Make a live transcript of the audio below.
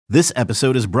This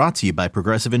episode is brought to you by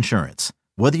Progressive Insurance.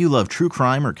 Whether you love true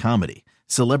crime or comedy,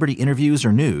 celebrity interviews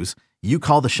or news, you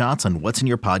call the shots on what's in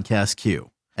your podcast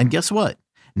queue. And guess what?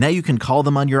 Now you can call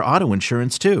them on your auto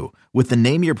insurance too with the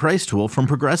Name Your Price tool from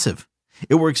Progressive.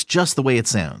 It works just the way it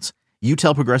sounds. You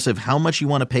tell Progressive how much you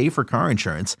want to pay for car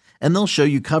insurance, and they'll show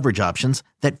you coverage options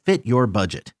that fit your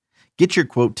budget. Get your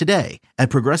quote today at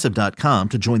Progressive.com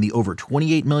to join the over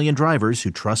 28 million drivers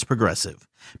who trust Progressive.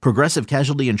 Progressive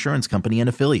Casualty Insurance Company and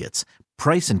Affiliates.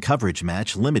 Price and coverage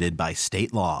match limited by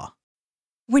state law.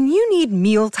 When you need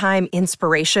mealtime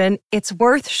inspiration, it's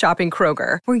worth shopping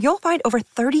Kroger, where you'll find over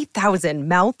 30,000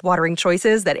 mouth-watering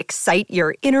choices that excite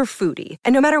your inner foodie.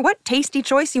 And no matter what tasty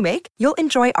choice you make, you'll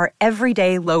enjoy our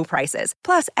everyday low prices,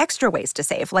 plus extra ways to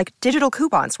save, like digital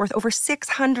coupons worth over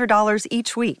 $600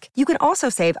 each week. You can also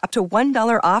save up to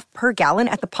 $1 off per gallon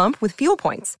at the pump with fuel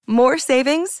points. More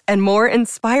savings and more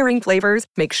inspiring flavors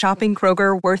make shopping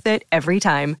Kroger worth it every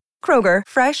time. Kroger,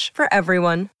 fresh for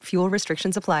everyone. Fuel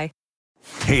restrictions apply.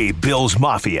 Hey, Bills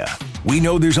Mafia. We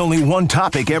know there's only one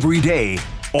topic every day.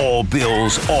 All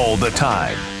Bills, all the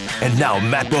time. And now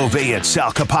Matt Bovee and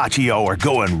Sal Capaccio are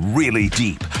going really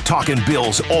deep, talking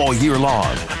Bills all year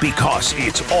long, because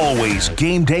it's always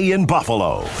game day in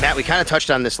Buffalo. Matt, we kind of touched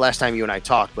on this last time you and I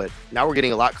talked, but now we're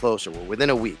getting a lot closer. We're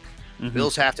within a week.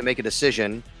 Bills have to make a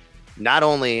decision, not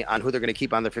only on who they're going to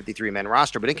keep on their 53-man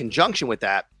roster, but in conjunction with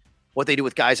that, what they do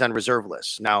with guys on reserve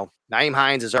lists. Now, Nyheim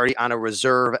Hines is already on a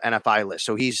reserve NFI list,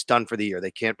 so he's done for the year.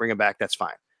 They can't bring him back. That's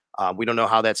fine. We don't know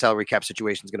how that salary cap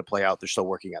situation is going to play out. They're still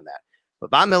working on that. But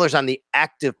Von Miller's on the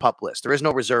active PUP list. There is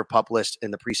no reserve PUP list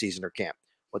in the preseason or camp.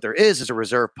 What there is a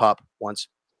reserve PUP once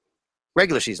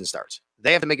regular season starts.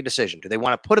 They have to make a decision. Do they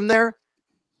want to put him there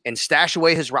and stash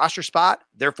away his roster spot,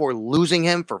 therefore losing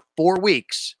him for 4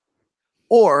 weeks?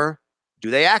 Or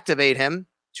do they activate him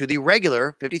to the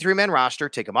regular 53-man roster,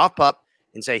 take him off PUP,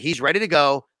 and say, he's ready to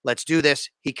go. Let's do this.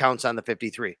 He counts on the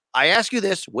 53. I ask you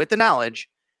this with the knowledge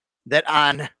that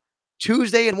on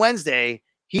Tuesday and Wednesday,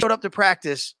 he showed up to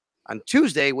practice on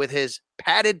Tuesday with his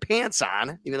padded pants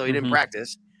on, even though he didn't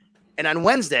practice, and on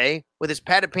Wednesday with his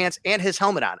padded pants and his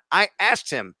helmet on. I asked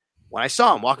him when I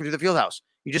saw him walking through the field house,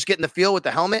 you just get in the field with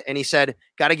the helmet? And he said,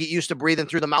 got to get used to breathing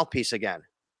through the mouthpiece again.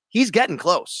 He's getting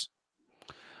close.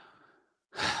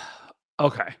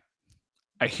 Okay.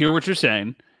 I hear what you're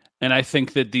saying, and I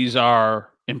think that these are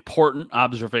important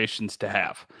observations to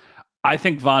have. I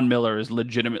think Von Miller is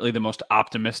legitimately the most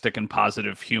optimistic and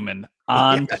positive human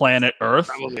on planet Earth.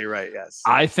 Probably right, yes.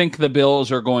 I think the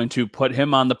Bills are going to put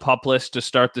him on the PUP list to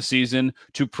start the season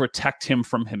to protect him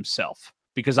from himself.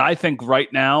 Because I think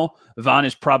right now, Von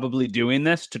is probably doing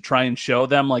this to try and show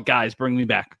them, like, guys, bring me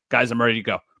back. Guys, I'm ready to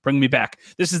go. Bring me back.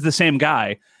 This is the same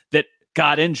guy that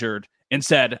got injured and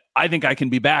said, I think I can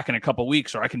be back in a couple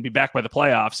weeks, or I can be back by the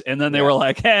playoffs. And then they were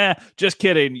like, just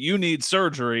kidding. You need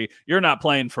surgery. You're not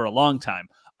playing for a long time.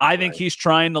 I think he's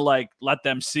trying to, like, let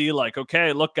them see, like,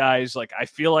 okay, look, guys, like, I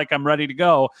feel like I'm ready to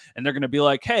go. And they're going to be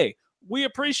like, hey, we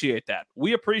appreciate that.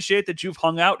 We appreciate that you've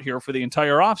hung out here for the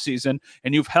entire offseason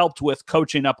and you've helped with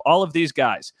coaching up all of these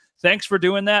guys. Thanks for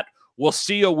doing that. We'll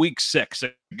see you week 6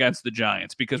 against the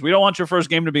Giants, because we don't want your first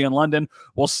game to be in London.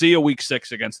 We'll see you week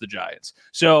 6 against the Giants.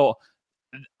 So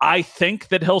I think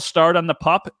that he'll start on the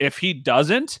PUP. If he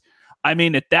doesn't, I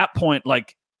mean, at that point,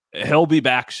 like, he'll be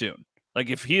back soon. Like,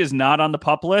 if he is not on the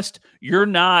PUP list, you're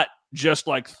not just,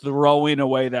 like, throwing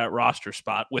away that roster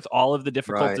spot with all of the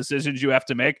difficult decisions you have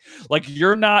to make. Like,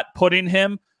 you're not putting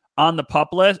him on the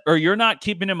PUP list, or you're not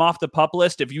keeping him off the PUP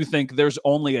list if you think there's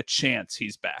only a chance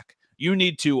he's back. You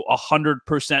need to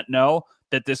 100% know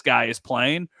that this guy is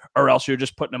playing, or else you're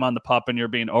just putting him on the PUP and you're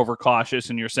being overcautious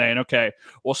and you're saying, okay,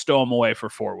 we'll stow him away for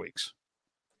 4 weeks.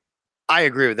 I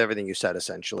agree with everything you said,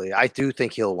 essentially. I do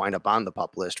think he'll wind up on the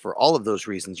PUP list for all of those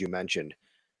reasons you mentioned.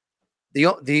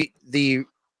 The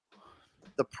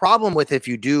problem with, if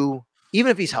you do,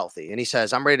 even if he's healthy and he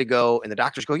says, I'm ready to go, and the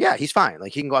doctors go, yeah, he's fine.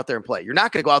 Like, he can go out there and play. You're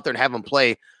not going to go out there and have him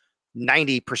play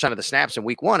 90% of the snaps in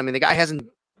week 1. I mean, the guy hasn't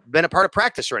been a part of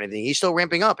practice or anything. He's still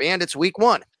ramping up, and it's week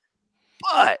 1.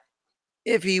 But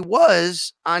if he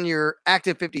was on your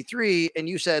active 53 and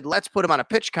you said, let's put him on a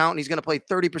pitch count and he's going to play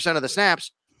 30% of the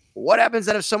snaps, what happens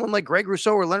then if someone like Greg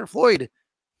Rousseau or Leonard Floyd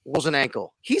rolls an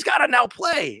ankle? He's got to now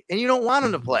play, and you don't want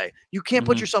him to play. You can't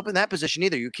put yourself in that position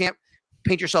either. You can't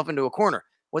paint yourself into a corner.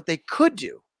 What they could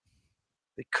do,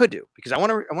 because I want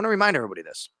to remind everybody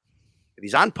this. If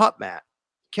he's on PUP, Matt,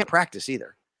 he can't practice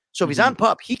either. So if he's on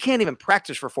PUP, he can't even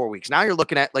practice for 4 weeks. Now you're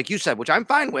looking at, like you said, which I'm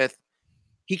fine with,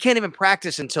 he can't even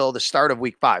practice until the start of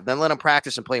week 5. Then let him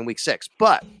practice and play in week 6.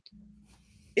 But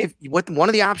if what one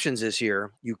of the options is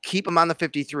here, you keep him on the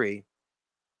 53,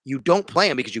 you don't play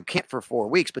him because you can't for 4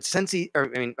 weeks. But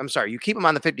you keep him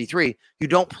on the 53. You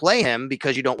don't play him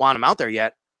because you don't want him out there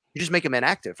yet. You just make him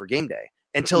inactive for game day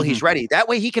until he's ready. That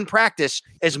way he can practice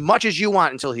as much as you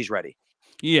want until he's ready.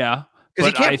 Yeah.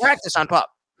 Because he can't practice on PUP.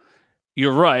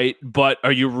 You're right, but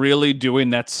are you really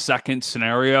doing that second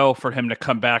scenario for him to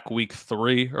come back week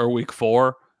 3 or week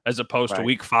 4 as opposed to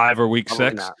week 5 or week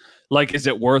 6? Not. Like, is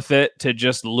it worth it to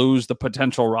just lose the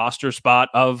potential roster spot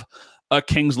of a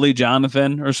Kingsley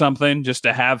Jonathan or something just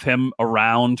to have him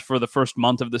around for the first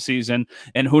month of the season?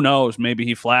 And who knows, maybe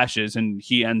he flashes and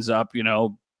he ends up,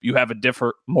 you have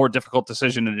a more difficult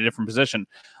decision in a different position.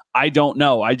 I don't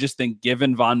know. I just think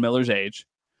given Von Miller's age,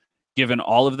 given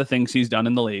all of the things he's done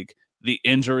in the league, the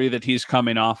injury that he's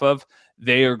coming off of,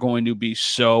 they are going to be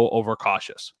so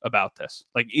overcautious about this.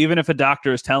 Like, even if a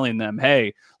doctor is telling them,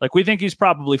 hey, like, we think he's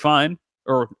probably fine,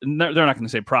 or they're not going to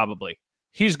say probably,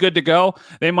 he's good to go.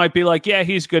 They might be like, yeah,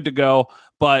 he's good to go,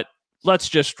 but let's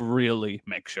just really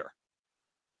make sure.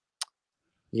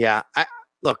 Yeah.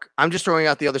 Look, I'm just throwing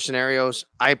out the other scenarios.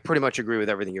 I pretty much agree with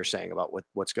everything you're saying about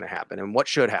what's going to happen and what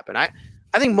should happen. I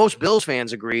think most Bills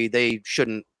fans agree they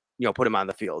shouldn't, put him on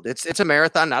the field. It's a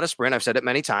marathon, not a sprint. I've said it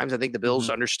many times. I think the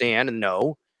Bills understand and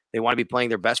know they want to be playing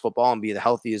their best football and be the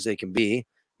healthy as they can be,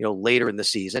 later in the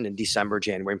season in December,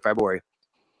 January, and February.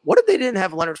 What if they didn't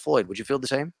have Leonard Floyd? Would you feel the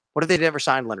same? What if they never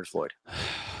signed Leonard Floyd?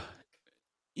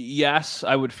 Yes,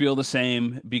 I would feel the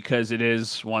same, because it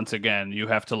is, once again, you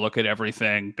have to look at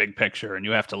everything big picture, and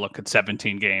you have to look at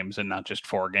 17 games and not just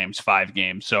 4 games, 5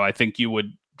 games. So I think you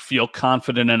would feel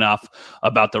confident enough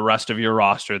about the rest of your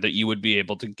roster that you would be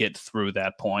able to get through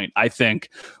that point. I think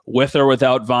with or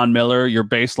without Von Miller, your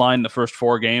baseline, the first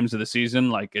 4 games of the season,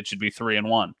 like, it should be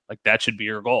 3-1. Like, that should be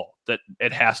your goal. That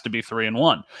it has to be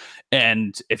 3-1.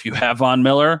 And if you have Von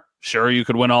Miller, sure, you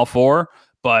could win all 4,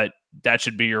 but that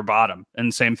should be your bottom.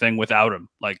 And same thing without him.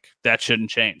 Like, that shouldn't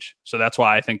change. So that's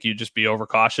why I think you just be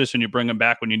overcautious and you bring him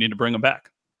back when you need to bring him back.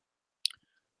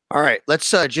 All right, let's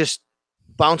just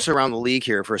bounce around the league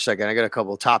here for a second. I got a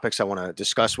couple of topics I want to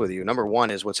discuss with you. Number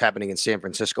one is what's happening in San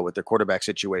Francisco with their quarterback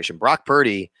situation. Brock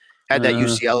Purdy had that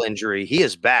UCL injury. He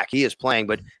is back. He is playing,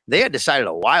 but they had decided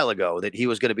a while ago that he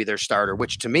was going to be their starter,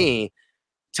 which to me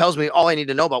tells me all I need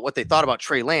to know about what they thought about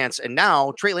Trey Lance. And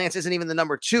now Trey Lance isn't even the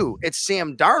number 2. It's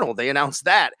Sam Darnold. They announced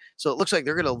that. So it looks like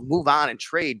they're going to move on and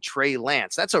trade Trey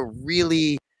Lance. That's a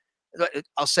really,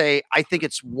 I'll say, I think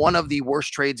it's one of the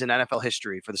worst trades in NFL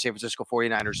history for the San Francisco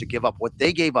 49ers to give up what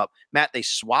they gave up. Matt, they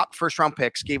swapped first-round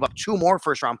picks, gave up 2 more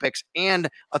first-round picks and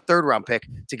a third-round pick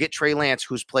to get Trey Lance,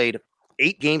 who's played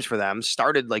 8 games for them,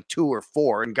 started like 2 or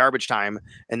 4 in garbage time,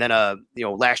 and then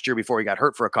last year before he got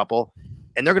hurt for a couple.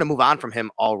 And they're going to move on from him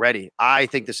already. I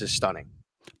think this is stunning.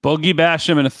 Bogey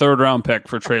Basham and a third-round pick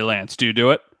for Trey Lance. Do you do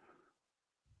it?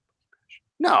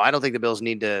 No, I don't think the Bills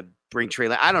need to bring Trey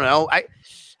Lance. I don't know.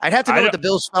 I'd have to know what the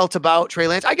Bills felt about Trey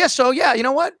Lance. I guess so. Yeah, you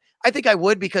know what? I think I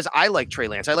would, because I like Trey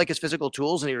Lance. I like his physical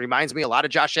tools, and he reminds me a lot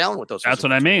of Josh Allen with those. That's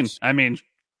what I mean. I mean,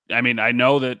 I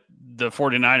know that the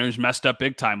 49ers messed up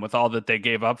big time with all that they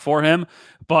gave up for him,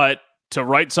 but to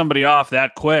write somebody off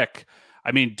that quick,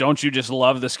 I mean, don't you just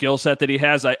love the skill set that he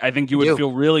has? I think you would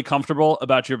feel really comfortable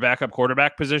about your backup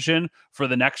quarterback position for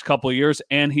the next couple of years,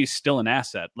 and he's still an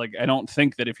asset. Like, I don't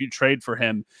think that if you trade for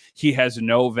him, he has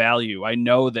no value. I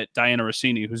know that Diana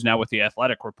Rossini, who's now with The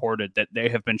Athletic, reported that they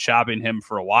have been shopping him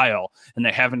for a while, and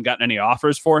they haven't gotten any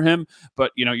offers for him.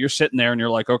 But, you're sitting there and you're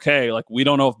like, okay, like, we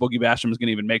don't know if Boogie Basham is going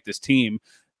to even make this team.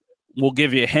 We'll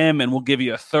give you him and we'll give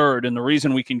you a third. And the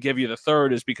reason we can give you the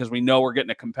third is because we know we're getting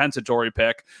a compensatory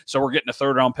pick. So we're getting a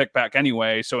 3rd-round pick back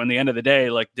anyway. So in the end of the day,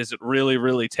 like, does it really,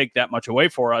 really take that much away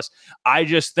for us? I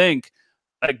just think,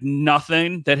 like,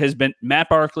 nothing that has been. Matt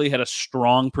Barkley had a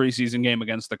strong preseason game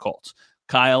against the Colts.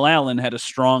 Kyle Allen had a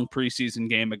strong preseason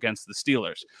game against the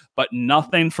Steelers. But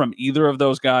nothing from either of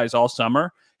those guys all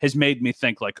summer has made me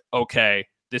think, like, okay,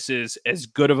 this is as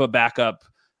good of a backup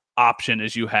option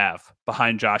as you have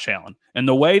behind Josh Allen. And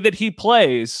the way that he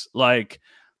plays, like,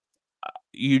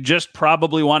 you just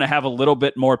probably want to have a little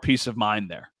bit more peace of mind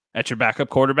there at your backup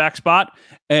quarterback spot.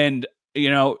 And,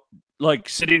 like,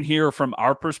 sitting here from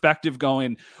our perspective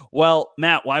going, well,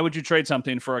 Matt, why would you trade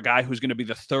something for a guy who's going to be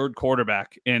the 3rd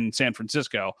quarterback in San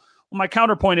Francisco? Well, my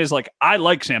counterpoint is, like, I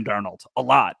like Sam Darnold a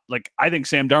lot. Like, I think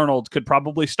Sam Darnold could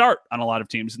probably start on a lot of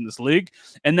teams in this league.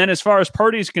 And then as far as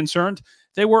Purdy's concerned,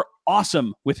 they were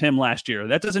awesome with him last year.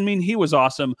 That doesn't mean he was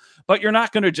awesome, but you're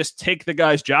not going to just take the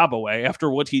guy's job away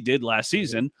after what he did last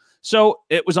season. So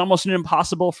it was almost an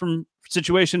impossible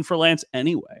situation for Lance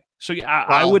anyway. So yeah,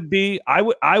 I would be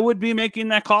making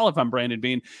that call if I'm Brandon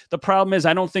Beane. The problem is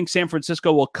I don't think San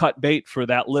Francisco will cut bait for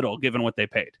that little, given what they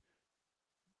paid.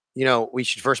 We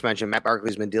should first mention Matt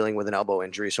Barkley's been dealing with an elbow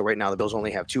injury. So right now the Bills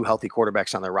only have 2 healthy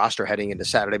quarterbacks on their roster heading into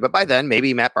Saturday. But by then,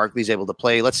 maybe Matt Barkley's able to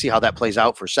play. Let's see how that plays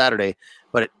out for Saturday.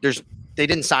 But they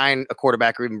didn't sign a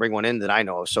quarterback or even bring one in that I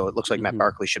know of. So it looks like Matt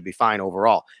Barkley should be fine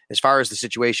overall. As far as the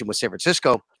situation with San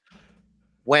Francisco,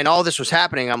 when all this was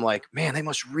happening, I'm like, man, they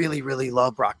must really, really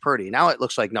love Brock Purdy. Now it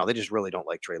looks like, no, they just really don't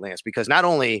like Trey Lance, because not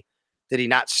only did he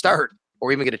not start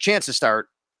or even get a chance to start,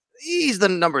 he's the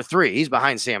number 3. He's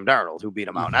behind Sam Darnold, who beat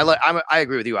him out. And I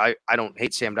agree with you. I don't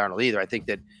hate Sam Darnold either. I think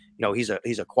that,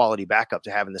 he's a quality backup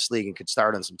to have in this league and could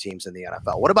start on some teams in the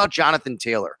NFL. What about Jonathan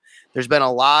Taylor? There's been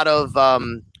a lot of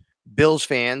Bills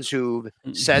fans who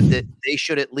said that they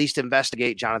should at least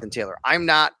investigate Jonathan Taylor. I'm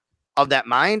not of that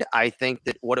mind. I think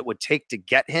that what it would take to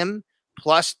get him,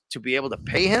 plus to be able to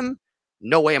pay him,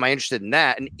 no way am I interested in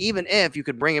that. And even if you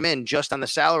could bring him in just on the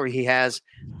salary he has,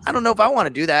 I don't know if I want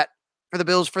to do that for the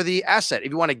Bills for the asset.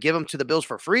 If you want to give him to the Bills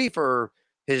for free for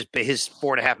his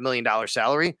 $4.5 million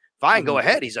salary, fine, go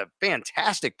ahead. He's a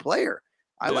fantastic player.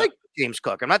 I like James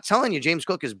Cook. I'm not telling you James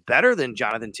Cook is better than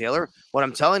Jonathan Taylor. What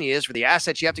I'm telling you is, for the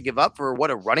assets you have to give up for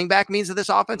what a running back means to this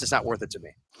offense, it's not worth it to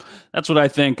me. That's what I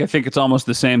think. I think it's almost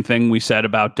the same thing we said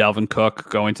about Dalvin Cook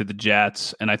going to the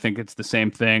Jets. And I think it's the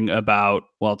same thing about,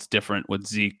 well, it's different with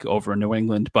Zeke over in New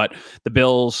England, but the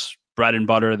Bills, bread and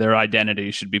butter, their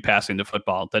identity should be passing the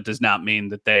football. That does not mean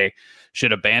that they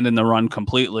should abandon the run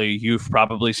completely. You've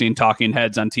probably seen talking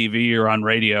heads on TV or on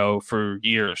radio for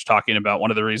years talking about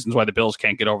one of the reasons why the Bills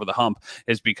can't get over the hump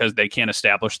is because they can't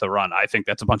establish the run. I think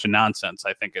that's a bunch of nonsense.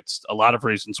 I think it's a lot of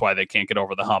reasons why they can't get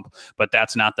over the hump, but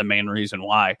that's not the main reason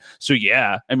why. So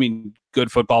yeah, I mean,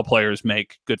 good football players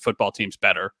make good football teams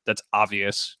better. That's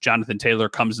obvious. Jonathan Taylor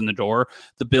comes in the door.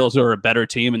 The Bills are a better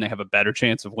team and they have a better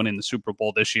chance of winning the Super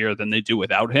Bowl this year than they do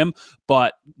without him.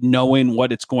 But knowing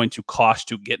what it's going to cost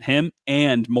to get him,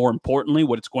 and more importantly,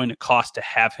 what it's going to cost to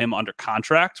have him under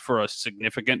contract for a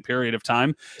significant period of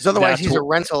time. Because otherwise he's a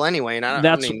rental anyway. And I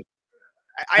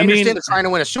understand they're trying to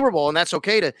win a Super Bowl, and that's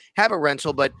okay to have a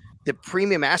rental, but the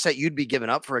premium asset you'd be giving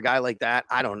up for a guy like that,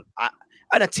 on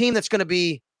a team that's going to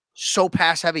be so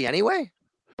pass heavy anyway.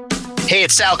 Hey,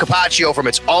 it's Sal Capaccio from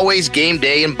It's Always Game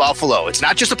Day in Buffalo. It's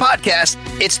not just a podcast,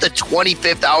 it's the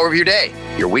 25th hour of your day.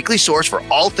 Your weekly source for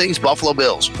all things Buffalo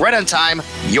Bills. Right on time,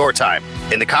 your time.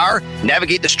 In the car,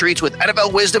 navigate the streets with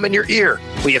NFL wisdom in your ear.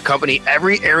 We accompany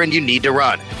every errand you need to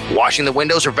run. Washing the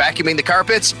windows or vacuuming the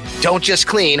carpets? Don't just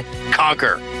clean,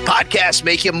 conquer. Podcasts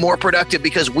make you more productive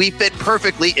because we fit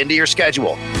perfectly into your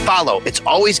schedule. Follow It's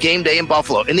Always Game Day in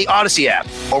Buffalo in the Odyssey app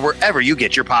or wherever you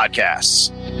get your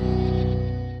podcasts.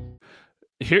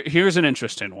 Here's an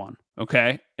interesting one,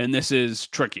 okay? And this is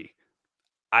tricky.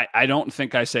 I don't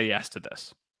think I say yes to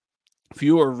this. If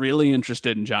you are really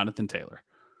interested in Jonathan Taylor,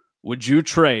 would you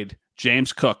trade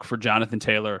James Cook for Jonathan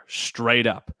Taylor straight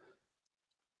up?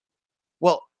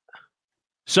 Well,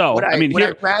 so would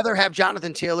I rather have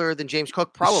Jonathan Taylor than James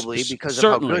Cook? Probably, because of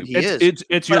how good he is.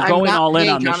 It's you're going all in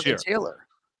on Jonathan this year. Taylor.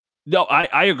 No,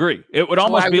 I agree. It would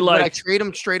almost be like, would I trade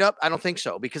him straight up? I don't think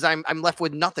so, because I'm left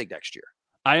with nothing next year.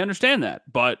 I understand that,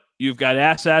 but you've got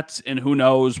assets and who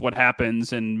knows what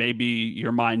happens, and maybe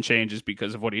your mind changes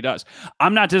because of what he does.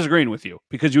 I'm not disagreeing with you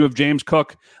because you have James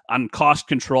Cook on cost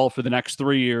control for the next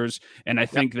 3 years, and I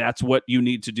think that's what you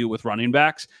need to do with running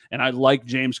backs, and I like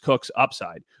James Cook's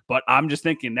upside, but I'm just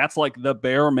thinking that's like the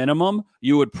bare minimum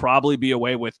you would probably be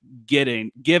away with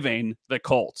giving the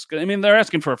Colts. I mean, they're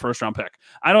asking for a first-round pick.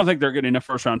 I don't think they're getting a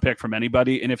first-round pick from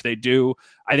anybody, and if they do,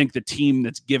 I think the team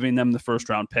that's giving them the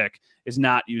first-round pick is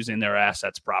not using their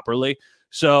assets properly.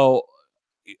 So,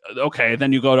 okay,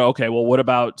 then you go to, okay, well, what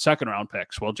about second round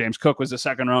picks? Well, James Cook was a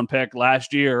second round pick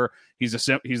last year. He's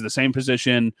the same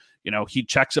position. He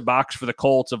checks a box for the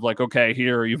Colts of like, okay,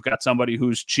 here you've got somebody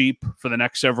who's cheap for the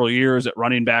next several years at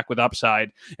running back with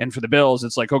upside. And for the Bills,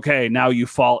 it's like, okay, now you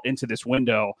fall into this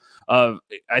window of,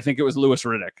 I think it was Louis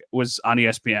Riddick was on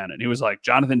ESPN, and he was like,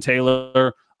 Jonathan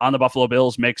Taylor on the Buffalo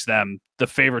Bills makes them the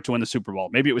favorite to win the Super Bowl.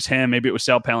 Maybe it was him. Maybe it was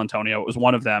Sal Palantonio. It was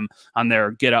one of them on their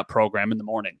Get Up program in the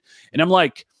morning. And I'm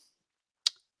like,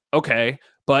 okay,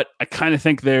 but I kind of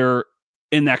think they're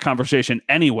in that conversation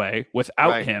anyway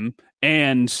without him.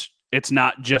 And it's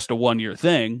not just a one-year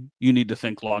thing. You need to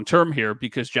think long-term here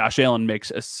because Josh Allen makes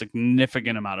a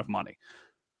significant amount of money.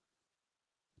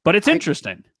 But it's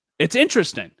interesting. It's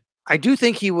interesting. I do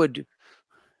think he would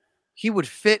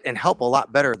fit and help a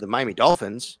lot better the Miami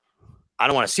Dolphins. I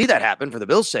don't want to see that happen for the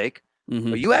Bills' sake,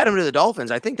 but you add him to the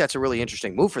Dolphins. I think that's a really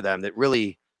interesting move for them that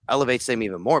really elevates them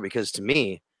even more, because to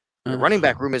me, the running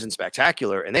back room isn't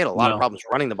spectacular, and they had a lot of problems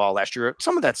running the ball last year.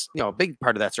 Some of that's, a big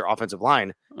part of that's their offensive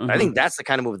line. I think that's the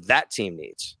kind of move that team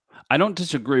needs. I don't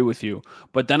disagree with you,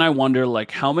 but then I wonder,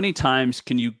 like, how many times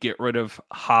can you get rid of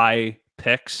high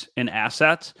picks and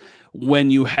assets when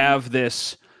you have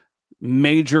this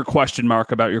major question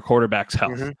mark about your quarterback's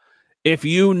health? Mm-hmm. If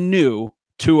you knew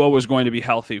Tua was going to be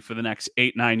healthy for the next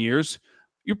 8-9 years,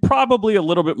 you're probably a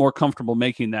little bit more comfortable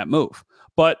making that move.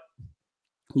 But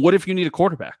what if you need a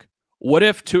quarterback? What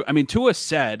if Tua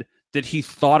said that he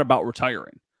thought about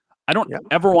retiring. I don't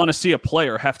ever want to see a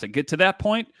player have to get to that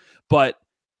point, but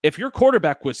if your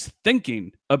quarterback was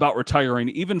thinking about retiring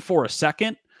even for a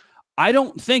second, I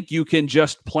don't think you can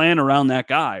just plan around that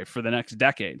guy for the next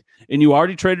decade. And you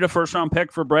already traded a first-round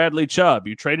pick for Bradley Chubb.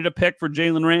 You traded a pick for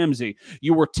Jalen Ramsey.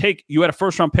 You had a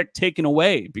first-round pick taken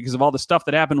away because of all the stuff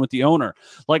that happened with the owner.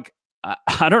 Like,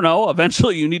 I don't know.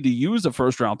 Eventually, you need to use a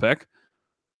first-round pick.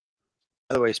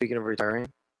 By the way, speaking of retiring,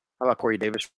 how about Corey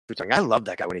Davis retiring? I loved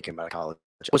that guy when he came out of college.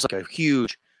 I was like a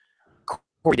huge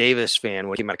Corey Davis fan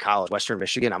when he came out of college, Western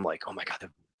Michigan. I'm like, oh my God,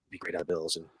 that'd be great on the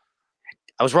Bills. And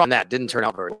I was wrong on that. Didn't turn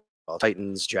out very well.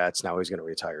 Titans, Jets, now he's going to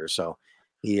retire. So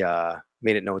he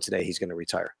made it known today he's going to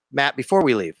retire. Matt, before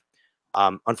we leave,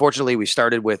 unfortunately, we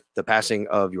started with the passing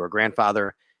of your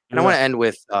grandfather. And I want to end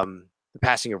with the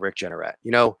passing of Rick Jeanneret.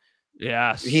 You know,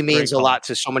 he means a lot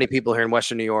to so many people here in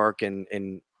Western New York. And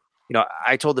you know,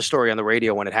 I told the story on the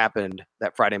radio when it happened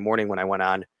that Friday morning when I went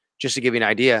on, just to give you an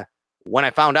idea. When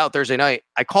I found out Thursday night,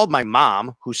 I called my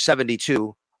mom, who's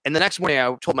 72, and the next morning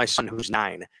I told my son, who's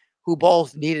 9, who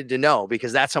both needed to know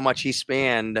because that's how much he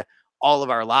spanned all of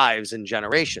our lives and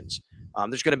generations.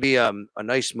 There's going to be a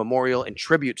nice memorial and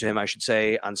tribute to him, I should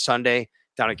say, on Sunday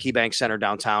down at KeyBank Center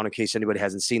downtown. In case anybody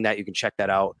hasn't seen that, you can check that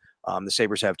out. The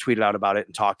Sabres have tweeted out about it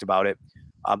and talked about it.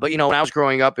 But, you know, when I was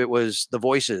growing up, it was the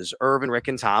voices, Irv and Rick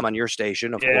and Tom on your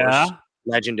station, of course,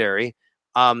 legendary.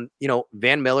 You know,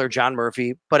 Van Miller, John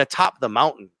Murphy, but atop the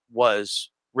mountain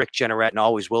was Rick Jeanneret and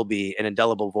always will be an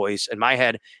indelible voice in my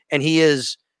head. And he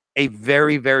is a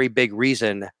very, very big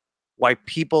reason why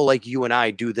people like you and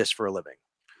I do this for a living.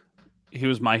 He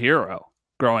was my hero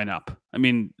growing up. I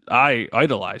mean, I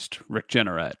idolized Rick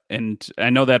Jeanneret, and I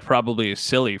know that probably is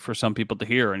silly for some people to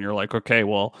hear. And you're like, okay,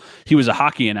 well, he was a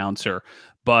hockey announcer,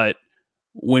 but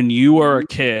when you are a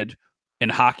kid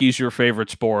and hockey's your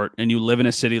favorite sport and you live in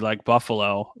a city like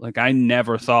Buffalo, like I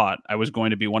never thought I was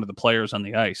going to be one of the players on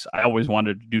the ice. I always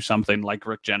wanted to do something like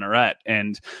Rick Jeanneret.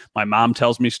 And my mom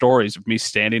tells me stories of me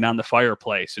standing on the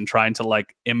fireplace and trying to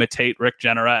like imitate Rick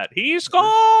Jeanneret. He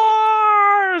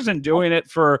scores and doing it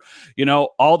for, you know,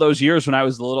 all those years when I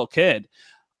was a little kid.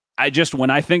 When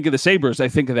I think of the Sabres, I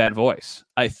think of that voice.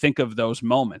 I think of those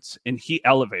moments, and he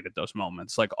elevated those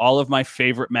moments. Like all of my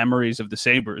favorite memories of the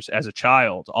Sabres as a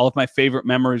child, all of my favorite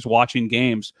memories watching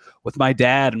games with my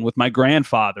dad and with my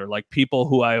grandfather, like people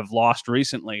who I have lost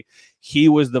recently, he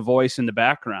was the voice in the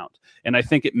background. And I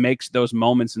think it makes those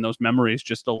moments and those memories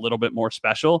just a little bit more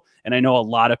special. And I know a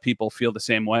lot of people feel the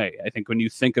same way. I think when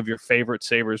you think of your favorite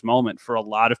Sabres moment, for a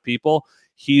lot of people,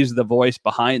 he's the voice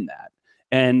behind that.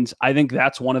 And I think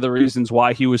that's one of the reasons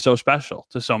why he was so special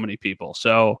to so many people.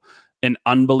 So an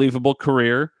unbelievable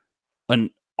career,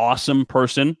 an awesome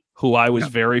person who I was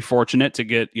very fortunate to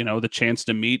get, you know, the chance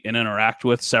to meet and interact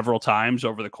with several times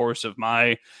over the course of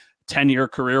my 10-year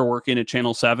career working at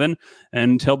Channel 7.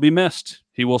 And he'll be missed.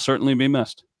 He will certainly be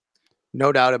missed.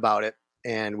 No doubt about it.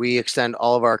 And we extend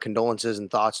all of our condolences and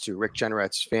thoughts to Rick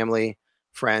Jeanneret's family,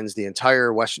 friends, the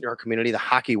entire Western New York community, the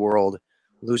hockey world,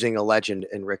 losing a legend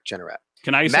in Rick Jeanneret.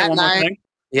 Can I say one more thing?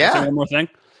 Yeah. One more thing?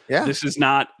 Yeah. This is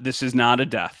not a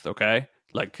death, okay?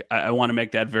 Like, I want to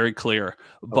make that very clear.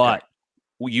 But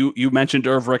you mentioned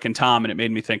Irv, Rick, and Tom, and it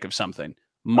made me think of something.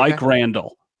 Mike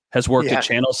Randall has worked at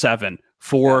Channel 7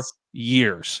 for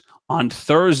years. On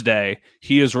Thursday,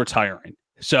 he is retiring.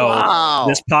 So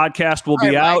this podcast will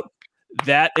be out.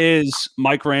 That is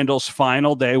Mike Randall's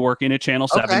final day working at Channel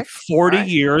 7. 40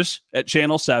 years at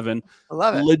Channel 7. I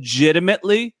love it.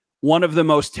 Legitimately one of the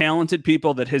most talented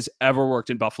people that has ever worked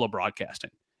in Buffalo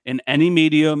broadcasting. In any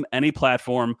medium, any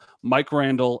platform, Mike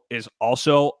Randall is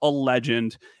also a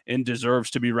legend and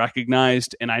deserves to be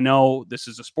recognized. And I know this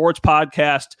is a sports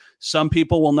podcast. Some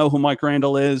people will know who Mike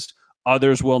Randall is.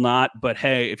 Others will not. But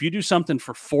hey, if you do something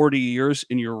for 40 years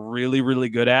and you're really, really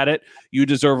good at it, you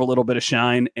deserve a little bit of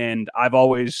shine. And I've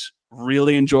always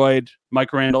really enjoyed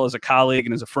Mike Randall as a colleague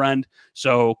and as a friend.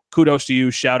 So kudos to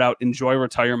you. Shout out. Enjoy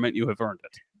retirement. You have earned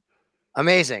it.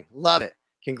 Amazing. Love it.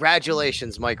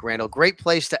 Congratulations, Mike Randall. Great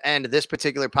place to end this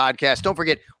particular podcast. Don't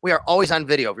forget, we are always on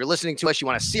video. If you're listening to us, you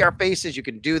want to see our faces, you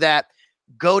can do that.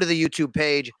 Go to the YouTube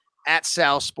page, at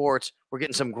Sal Sports. We're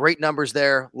getting some great numbers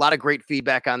there. A lot of great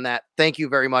feedback on that. Thank you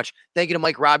very much. Thank you to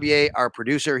Mike Rabier, our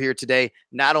producer here today,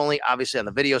 not only obviously on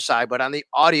the video side, but on the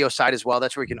audio side as well.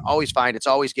 That's where you can always find It's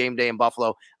Always Game Day in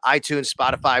Buffalo, iTunes,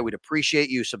 Spotify. We'd appreciate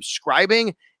you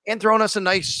subscribing and throwing us a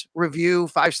nice review,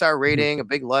 5-star rating, a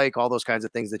big like, all those kinds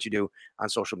of things that you do on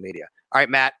social media. All right,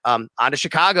 Matt, on to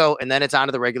Chicago, and then it's on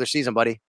to the regular season, buddy.